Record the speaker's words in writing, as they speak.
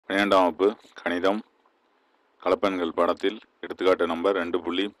12ஆம் வகுப்பு கணிதம் கலப்பெண்கள் பாடத்தில் எடுத்துக்காட்டு number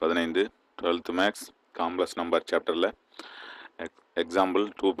 2.15 12th maths complex number சாப்டரில் எக்ஸாம்பிள்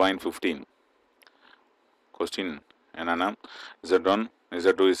 2.15 கொஸ்டின் என்னென்னா Z1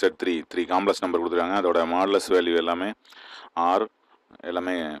 Z2 Z3 three complex number கொடுத்துருக்காங்க. அதோட மாடுலஸ் வேல்யூ எல்லாமே ஆர்,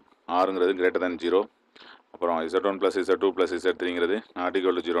 எல்லாமே ஆறுங்கிறது கிரேட்டர் தேன் 0. அப்புறம் Z1 + Z2 + Z3ங்கிறது not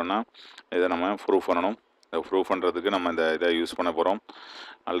equal to 0னா இதை நம்ம ப்ரூஃப் பண்ணணும். இதை ப்ரூஃப் பண்ணுறதுக்கு நம்ம இந்த இதை யூஸ் பண்ண போகிறோம்.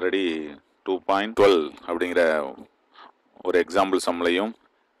 ஆல்ரெடி 2.12 அப்படிங்கிற ஒரு எக்ஸாம்பிள் சம்லையும்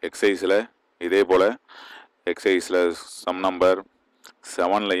எக்ஸசைஸில் இதே போல் எக்ஸசைஸில் சம் நம்பர்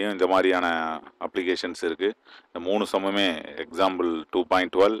 7லையும் இந்த மாதிரியான அப்ளிகேஷன்ஸ் இருக்குது. இந்த 3 சம்முமே எக்ஸாம்பிள்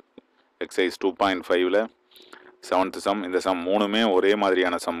 2.12 எக்ஸசைஸ் 2.5ல் 7th சம், இந்த சம் 3மே ஒரே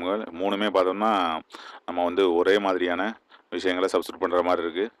மாதிரியான சம்கள். 3மே பார்த்தோம்னா நம்ம வந்து ஒரே மாதிரியான விஷயங்களை சப்ஸ்டிட் பண்ணுற மாதிரி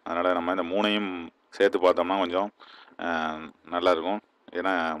இருக்குது. அதனால் நம்ம இந்த 3ஐயும் சேர்த்து பார்த்தோம்னா கொஞ்சம் நல்லாயிருக்கும்.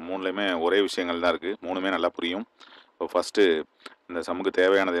 ஏன்னா 3லையுமே ஒரே விஷயங்கள் தான் இருக்குது, 3மே நல்லா புரியும். இப்போ ஃபஸ்ட்டு இந்த சம்முக்கு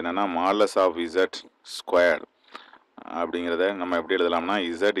தேவையானது என்னென்னா மாடுலஸ் ஆஃப் இசட் ஸ்கொயர்டு அப்படிங்கிறத நம்ம எப்படி எழுதலாம்னா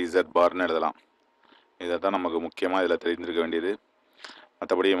இசட் பார்னு எழுதலாம். இதை தான் நமக்கு முக்கியமாக இதில் தெரிஞ்சிருக்க வேண்டியது.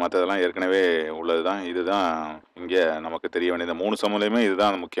 மற்றபடி மற்றதெல்லாம் ஏற்கனவே உள்ளது தான். இதுதான் இங்கே நமக்கு தெரிய வேண்டியது. 3 சம்முலையுமே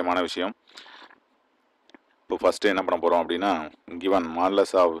இதுதான் முக்கியமான விஷயம். இப்போ ஃபஸ்ட்டு என்ன பண்ண போகிறோம் அப்படின்னா given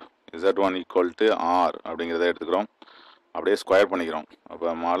modulus of Z1 = R அப்படிங்கிறத எடுத்துக்கிறோம். அப்படியே ஸ்கொயர் பண்ணிக்கிறோம்.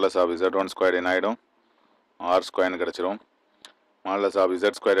 அப்போ மாடுலஸ் ஆஃப் Z1 ஸ்கொயர் என்ன ஆகிடும், R ஸ்கொயர்னு கிடச்சிரும். மாடுலஸ் ஆஃப்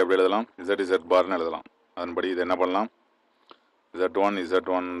Z ஸ்கொயர் எப்படி எழுதலாம், Z பார்னு எழுதலாம். அதன்படி இது என்ன பண்ணலாம்,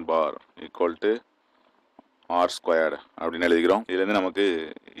 Z1 பார் = R ஸ்கொயர்டு அப்படின்னு எழுதிக்கிறோம். இதுலேருந்து நமக்கு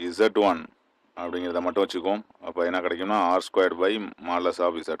Z1 அப்படிங்கிறத மட்டும் வச்சுக்குவோம். அப்போ என்ன கிடைக்கும்னா R squared by modulus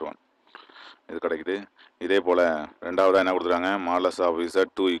of Z1 இது கிடைக்குது. இதே போல் ரெண்டாவதாக என்ன கொடுத்துருக்காங்க, modulus of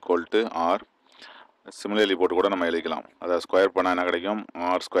Z2 = R. Similarly போட்டு கூட நம்ம எழுதிக்கலாம். அதை ஸ்கொயர் பண்ணால் என்ன கிடைக்கும்,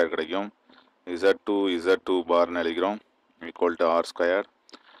 R ஸ்கொயர் கிடைக்கும். Z2 பார்னு எழுதிக்கிறோம் = R ஸ்கொயர்.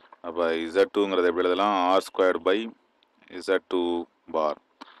 அப்போ Z2ங்கிறத எப்படி எழுதலாம், R ஸ்கொயர் பை Z2 பார்.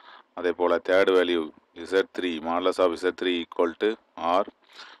 அதே போல் third value Z3 modulus of Z3 = R.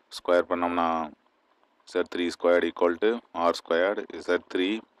 Square பண்ணோம்னா Z3 squared = R squared.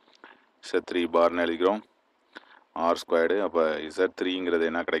 Z3 பார்னு எழுதிக்கிறோம் R ஸ்கொயர்டு. அப்போ Z3ங்கிறது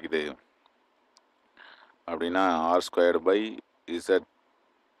என்ன கிடைக்குது அப்படின்னா R ஸ்கொயர்டு பை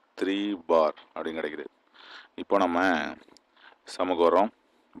Z3 பார் அப்படின்னு கிடைக்குது. இப்போ நம்ம சமுக்கு வரோம்.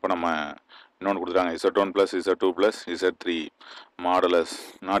 இப்போ நம்ம இன்னொன்று கொடுத்துருக்காங்க Z1 + Z2 + Z3 modulus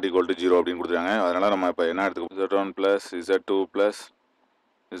not equal to 0 அப்படின்னு கொடுத்துருக்காங்க. அதனால் நம்ம இப்போ என்ன எடுத்துக்கோ, Z1 + Z2 +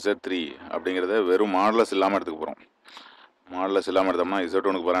 Z3 அப்படிங்கிறத வெறும் மாடுலஸ் இல்லாமல் எடுத்துக்க போகிறோம். மாடுலஸ் இல்லாமல் எடுத்தோம்னா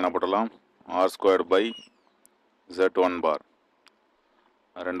Z1க்கு பதிலாக என்ன போட்டலாம், R ஸ்கொயர்டு பை Z1 பார்.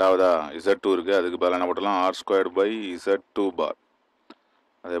 ரெண்டாவதாக Z2 இருக்குது, அதுக்கு பதிலாக என்ன போட்டலாம், R ஸ்கொயர்டு பை Z2 பார்.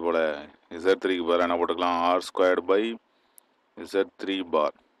 அதே போல் Z3க்கு பதிலாக என்ன போட்டுக்கலாம், R ஸ்கொயர்டு பை Z3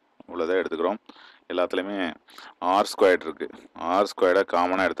 பார். இவ்வளோதான் எடுத்துக்கிறோம். எல்லாத்துலேயுமே R ஸ்கொயர்டு இருக்குது. R ஸ்கொயர்டை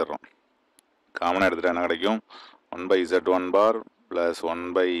காமனாக எடுத்துடுறோம். காமனாக எடுத்துகிட்டா என்ன கிடைக்கும், 1/Z1 bar plus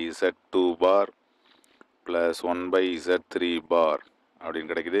 1/Z2 bar plus 1/Z3 பார்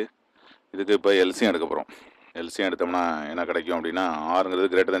அப்படின்னு கிடைக்குது. இதுக்கு இப்போ எல்சியம் எடுக்க போகிறோம். எல்சியம் எடுத்தோம்னா என்ன கிடைக்கும் அப்படின்னா ஆறுங்கிறது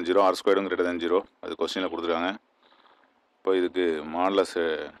greater than 0, R ஸ்கொயரும் greater than 0. அது கொஸ்டினில் கொடுத்துருக்காங்க. இப்போ இதுக்கு மாடுலஸ்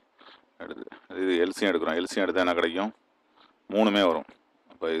இது எல்சியம் எடுக்கிறோம். எல்சியம் எடுத்தால் என்ன கிடைக்கும், 3மே வரும்.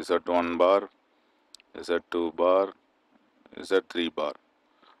 இப்போ Z1 பார், Z2 பார், Z3 பார்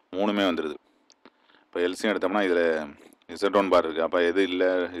 3மே வந்துடுது. இப்போ எல்சியம் எடுத்தோம்னா இதில் Z1 பார் இருக்குது. அப்போ எது இல்லை,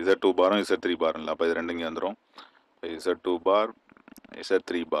 Z2 பாரும் Z3 பாரும் இல்லை. அப்போ இது ரெண்டு இங்கே வந்துடும். இப்போ Z2 பார்,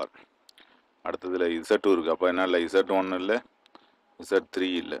 Z3 பார். அடுத்ததில் Z2 இருக்குது. அப்போ என்ன இல்லை, Z1 இல்லை, Z3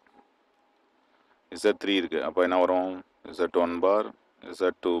 இல்லை, Z3 இருக்குது. அப்போ என்ன வரும், Z1 பார்,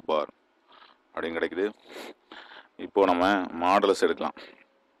 Z2 பார் அப்படின்னு கிடைக்குது. இப்போது நம்ம மாடுலஸ் எடுக்கலாம்.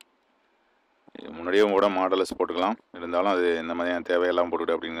 முன்னாடியே கூட மாடுலஸ் போட்டுக்கலாம், இருந்தாலும் அது இந்த மாதிரியான தேவையெல்லாம்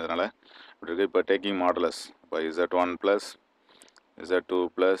போட்டுக்கிட்டு அப்படிங்கிறதுனால இப்படி இருக்குது. இப்போ டேக்கிங் மாடுலஸ், இப்போ Z1 + Z2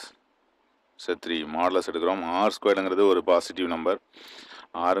 + Z3 மாடுலஸ் எடுக்கிறோம். R ஸ்கொயர்டுங்கிறது ஒரு பாசிட்டிவ் நம்பர்.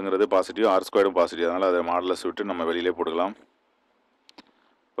 ஆறுங்கிறது பாசிட்டிவ், R ஸ்கொயர்டும் பாசிட்டிவ். அதனால் அதை மாடுலஸ் விட்டு நம்ம வெளியிலே போட்டுக்கலாம்.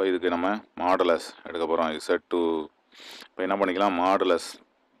 இப்போ இதுக்கு நம்ம மாடுலஸ் எடுக்க போகிறோம் Z2. இப்போ என்ன பண்ணிக்கலாம், மாடுலஸ்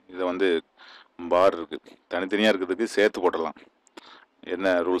இதை வந்து பார் இருக்குது, தனித்தனியாக இருக்கிறதுக்கு சேர்த்து போட்டுடலாம். என்ன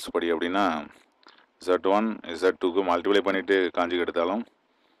ரூல்ஸ் படி அப்படின்னா Z1 Z2க்கு மல்டிப்ளை பண்ணிவிட்டு காஞ்சிக்கு எடுத்தாலும்,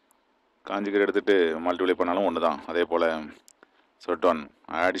 காஞ்சிக்கு எடுத்துகிட்டு மல்டிப்ளை பண்ணாலும் ஒன்று தான். அதே போல் Z1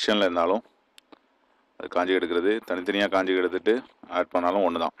 ஆடிஷனில் இருந்தாலும் அது காஞ்சிக்கு எடுக்கிறது, தனித்தனியாக காஞ்சிக்கு எடுத்துகிட்டு ஆட் பண்ணாலும்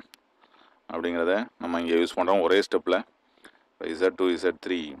ஒன்று தான் அப்படிங்கிறத நம்ம இங்கே யூஸ் பண்ணுறோம் ஒரே ஸ்டெப்பில். Z2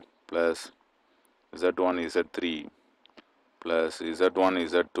 Z3 + Z1 Z3 plus Z1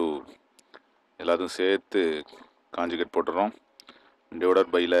 Z2 எல்லாத்தையும் சேர்த்து காஞ்சுகேட் போட்டுறோம்.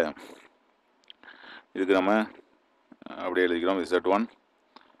 டிவைடட் பையில் இதுக்கு நம்ம அப்படியே எழுதிக்கிறோம் Z1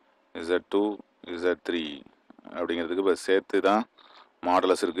 Z2 Z3 அப்படிங்கிறதுக்கு இப்போ சேர்த்து தான்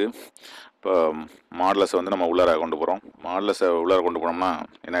மாடலஸ் இருக்குது. இப்போ மாடலஸை வந்து நம்ம உள்ளார கொண்டு போகிறோம். மாடலஸை உள்ளார கொண்டு போனோம்னா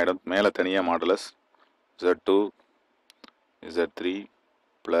என்ன ஆகிடும், மேலே தனியாக modulus Z2 Z3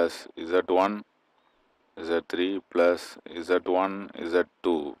 plus Z1 Z3 plus Z1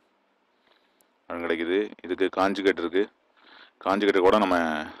 Z2 அப்படின்னு கிடைக்குது. இதுக்கு காஞ்சுகேட் இருக்குது. காஞ்சுகேட்டை கூட நம்ம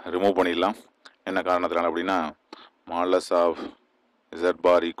ரிமூவ் பண்ணிடலாம். என்ன காரணத்தினால அப்படின்னா modulus of Z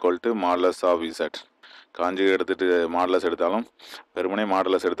bar equal to modulus of Z. Conjugate எடுத்துகிட்டு மாடலஸ் எடுத்தாலும் வெறுமனே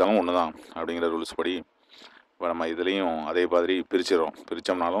மாடலஸ் எடுத்தாலும் ஒன்று தான் அப்படிங்கிற ரூல்ஸ் படி இப்போ நம்ம இதுலேயும் அதே மாதிரி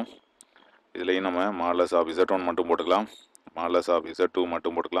பிரித்தோம்னாலும் இதுலேயும் நம்ம மாடலஸ் ஆஃப் Z1 மட்டும் போட்டுக்கலாம், மாடலஸ் ஆஃப் Z2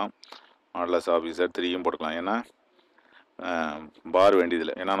 மட்டும் போட்டுக்கலாம், மாடலஸ் ஆஃப் Z3யும் போட்டுக்கலாம். ஏன்னா பார்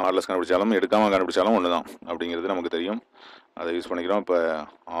வேண்டியதில்லை. ஏன்னா மாடலஸ் கண்டுபிடிச்சாலும் எடுக்காமல் கண்டுபிடிச்சாலும் ஒன்று தான் அப்படிங்கிறது நமக்கு தெரியும். அதை யூஸ் பண்ணிக்கிறோம். இப்போ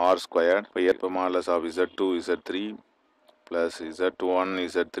R² இப்போ modulus of Z2 Z3 plus Z1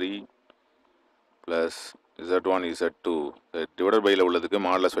 Z3 plus Z1 Z2 divided பையில் உள்ளதுக்கு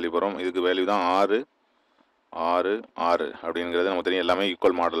மாடலஸ் வெளியே போகிறோம். இதுக்கு வேல்யூ தான் 6 6 6 அப்படிங்கிறது நமக்கு தெரியும். எல்லாமே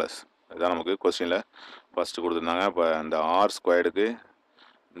ஈக்குவல் மாடலஸ். இதுதான் நமக்கு கொஸ்டினில் ஃபஸ்ட்டு கொடுத்துருந்தாங்க. இப்போ அந்த R²க்கு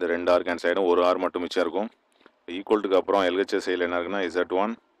இந்த 2 R கேன்சல் ஆகிடும், ஒரு R மட்டும் மிச்சம் இருக்கும். ஈக்குவல்ட்டுக்கு அப்புறம் LHS சைடில் என்ன இருக்குன்னா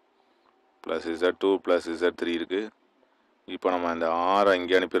Z1 plus Z2 plus Z3 இருக்குது. இப்போ நம்ம இந்த R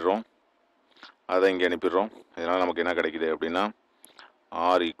இங்கே அனுப்பிடுறோம், அதை இங்கே அனுப்பிடுறோம். இதனால் நமக்கு என்ன கிடைக்குது அப்படின்னா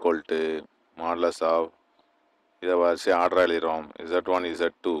R equal to modulus of இதை வரிசை ஆர்டராக எழுதிடுறோம். Z1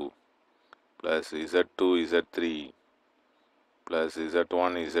 Z2 plus Z2 Z3 plus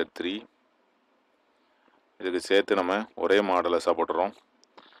Z1 Z3 இதுக்கு சேர்த்து நம்ம ஒரே மாடலஸாக போட்டுறோம்.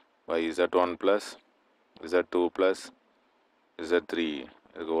 By Z1 plus Z2 plus Z3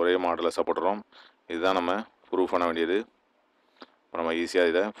 இதுக்கு ஒரே மாடலஸாக போட்டுறோம். இதுதான் நம்ம ப்ரூஃப் பண்ண வேண்டியது. நம்ம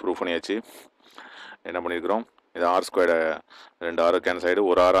ஈஸியாக இதை ப்ரூஃப் பண்ணியாச்சு. என்ன பண்ணியிருக்கிறோம், இது R² 2 R கேன்சல் ஆகிடு,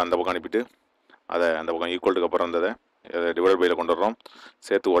 ஒரு R அந்த பக்கம் அனுப்பிட்டு அதை அந்த பக்கம் ஈக்குவல்ட்டுக்கு அப்புறம் இருந்ததை டிவைடட் பையில் கொண்டு வர்றோம்,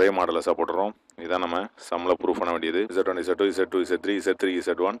 சேர்த்து ஒரே மாடலஸாக போட்டுறோம். இதுதான் நம்ம சம்மில் ப்ரூஃப் பண்ண வேண்டியது. Z1 Z2 Z2 Z3 Z3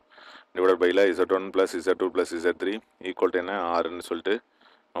 Z1 divided பையில் Z1 plus Z2 plus Z3 equal to என்ன ஆறுன்னு சொல்லிட்டு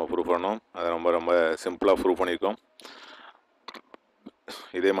நம்ம ப்ரூஃப் பண்ணோம். அதை ரொம்ப ரொம்ப சிம்பிளாக ப்ரூஃப் பண்ணியிருக்கோம்.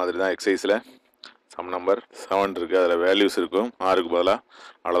 இதே மாதிரி தான் எக்ஸசைஸில் சம் நம்பர் 7 இருக்குது, அதில் வேல்யூஸ் இருக்கும் 6க்கு பதிலாக,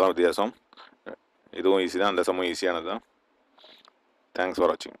 அவ்வளோதான் வித்தியாசம். இதுவும் ஈஸி தான், அந்த சம்மும் ஈஸியானது தான். தேங்க்ஸ்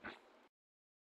ஃபார் வாட்சிங்.